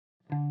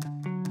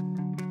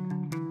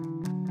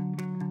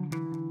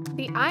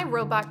The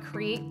iRobot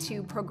Create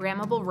 2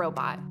 Programmable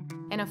Robot,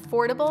 an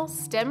affordable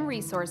STEM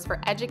resource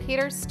for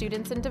educators,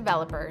 students, and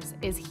developers,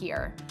 is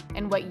here,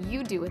 and what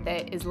you do with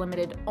it is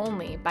limited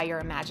only by your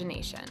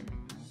imagination.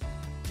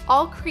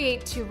 All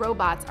Create 2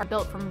 robots are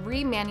built from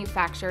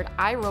remanufactured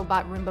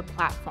iRobot Roomba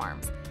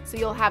platforms, so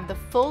you'll have the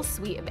full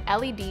suite of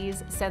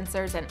LEDs,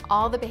 sensors, and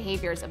all the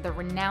behaviors of the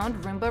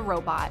renowned Roomba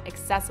robot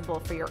accessible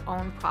for your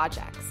own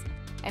projects.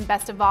 And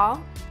best of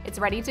all, it's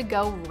ready to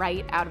go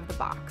right out of the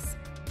box.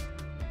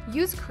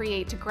 Use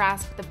Create to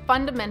grasp the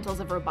fundamentals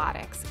of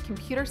robotics,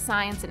 computer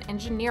science, and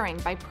engineering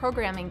by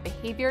programming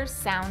behaviors,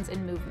 sounds,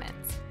 and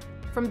movements.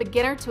 From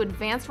beginner to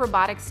advanced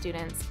robotics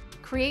students,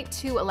 Create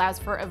 2 allows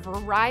for a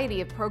variety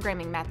of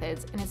programming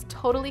methods and is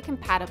totally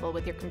compatible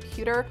with your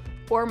computer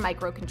or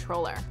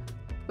microcontroller.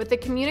 With the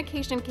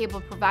communication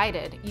cable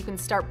provided, you can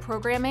start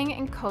programming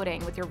and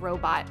coding with your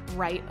robot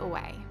right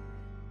away.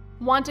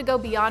 Want to go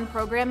beyond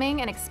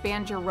programming and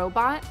expand your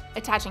robot,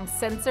 attaching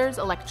sensors,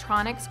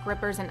 electronics,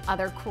 grippers, and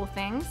other cool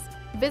things?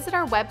 Visit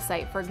our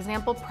website for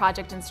example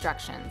project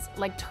instructions,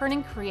 like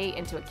turning Create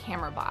into a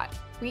camera bot.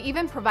 We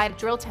even provide a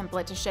drill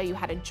template to show you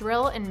how to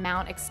drill and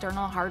mount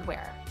external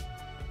hardware.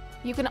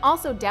 You can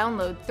also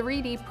download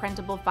 3D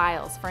printable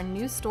files for a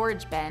new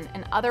storage bin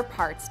and other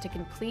parts to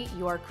complete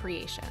your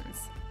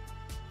creations.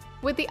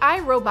 With the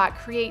iRobot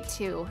Create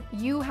 2,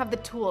 you have the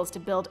tools to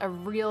build a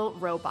real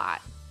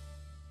robot.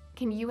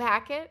 Can you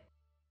hack it?